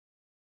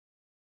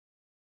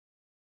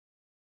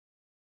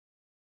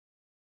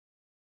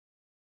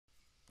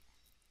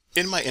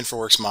In my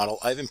InfraWorks model,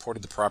 I've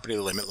imported the property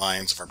limit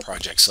lines of our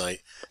project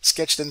site,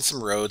 sketched in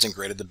some roads, and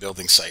graded the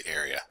building site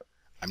area.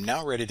 I'm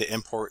now ready to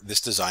import this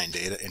design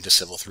data into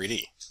Civil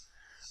 3D.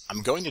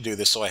 I'm going to do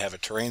this so I have a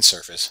terrain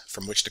surface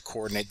from which to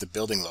coordinate the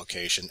building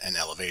location and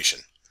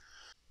elevation.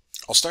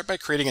 I'll start by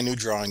creating a new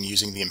drawing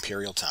using the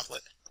Imperial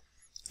template.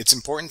 It's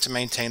important to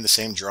maintain the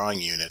same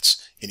drawing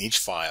units in each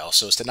file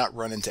so as to not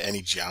run into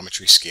any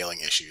geometry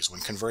scaling issues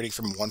when converting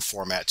from one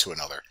format to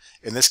another,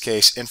 in this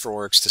case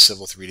InfraWorks to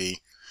Civil 3D,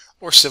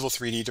 or Civil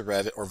 3D to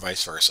Revit, or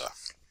vice versa.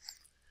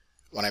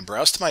 When I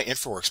browse to my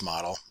InfraWorks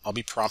model, I'll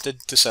be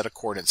prompted to set a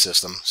coordinate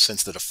system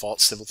since the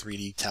default Civil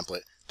 3D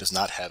template does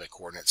not have a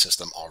coordinate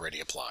system already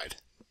applied.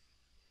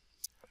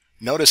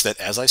 Notice that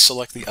as I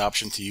select the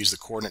option to use the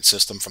coordinate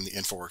system from the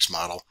InfraWorks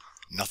model,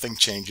 nothing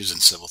changes in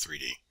Civil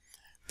 3D.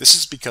 This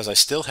is because I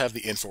still have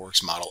the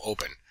InfraWorks model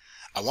open.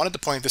 I wanted to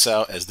point this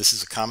out as this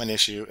is a common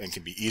issue and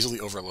can be easily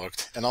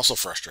overlooked and also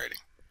frustrating.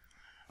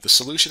 The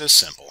solution is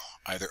simple.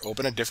 Either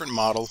open a different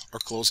model or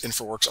close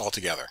InfraWorks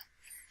altogether.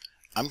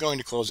 I'm going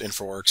to close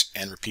InfraWorks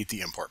and repeat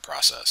the import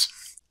process.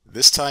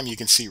 This time you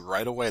can see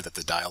right away that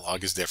the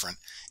dialog is different,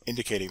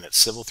 indicating that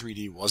Civil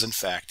 3D was in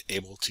fact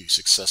able to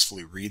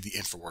successfully read the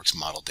InfraWorks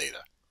model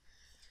data.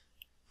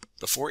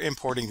 Before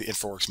importing the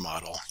InfraWorks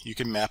model, you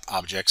can map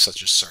objects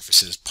such as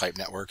surfaces, pipe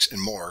networks,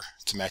 and more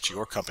to match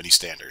your company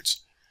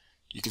standards.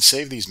 You can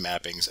save these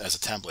mappings as a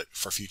template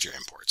for future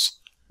imports.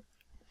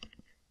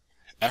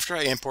 After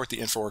I import the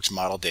InfraWorks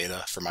model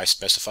data for my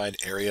specified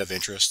area of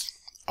interest,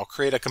 I'll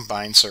create a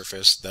combined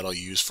surface that I'll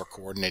use for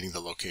coordinating the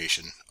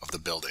location of the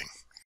building.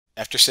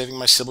 After saving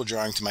my civil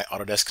drawing to my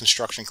Autodesk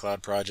Construction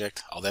Cloud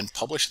project, I'll then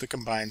publish the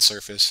combined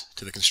surface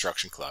to the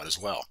Construction Cloud as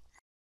well.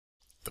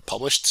 The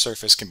published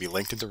surface can be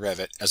linked into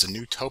Revit as a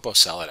new topo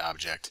salad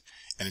object,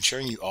 and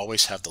ensuring you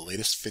always have the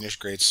latest finished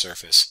grade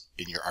surface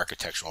in your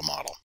architectural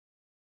model.